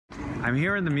I'm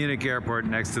here in the Munich airport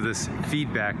next to this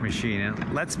feedback machine, and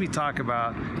it lets me talk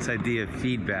about this idea of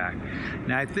feedback.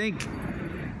 Now, I think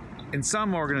in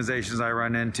some organizations I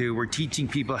run into, we're teaching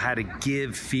people how to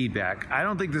give feedback. I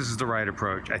don't think this is the right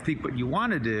approach. I think what you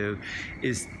want to do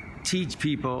is teach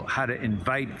people how to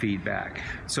invite feedback.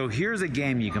 So here's a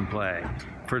game you can play.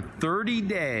 For 30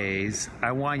 days,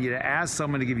 I want you to ask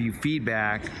someone to give you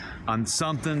feedback on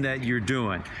something that you're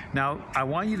doing. Now, I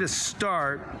want you to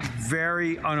start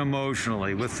very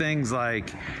unemotionally with things like,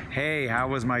 hey, how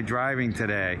was my driving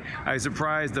today? I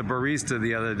surprised the barista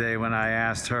the other day when I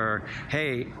asked her,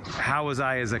 hey, how was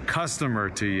I as a customer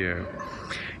to you?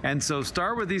 And so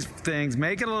start with these things,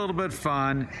 make it a little bit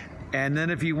fun, and then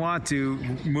if you want to,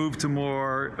 move to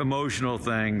more emotional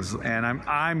things. And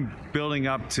I'm building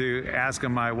up to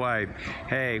asking my wife,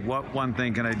 hey, what one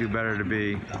thing can I do better to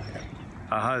be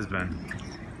a husband?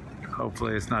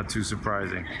 Hopefully it's not too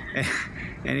surprising.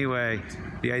 Anyway,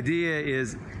 the idea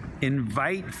is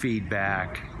invite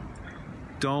feedback.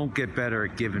 Don't get better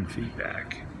at giving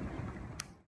feedback.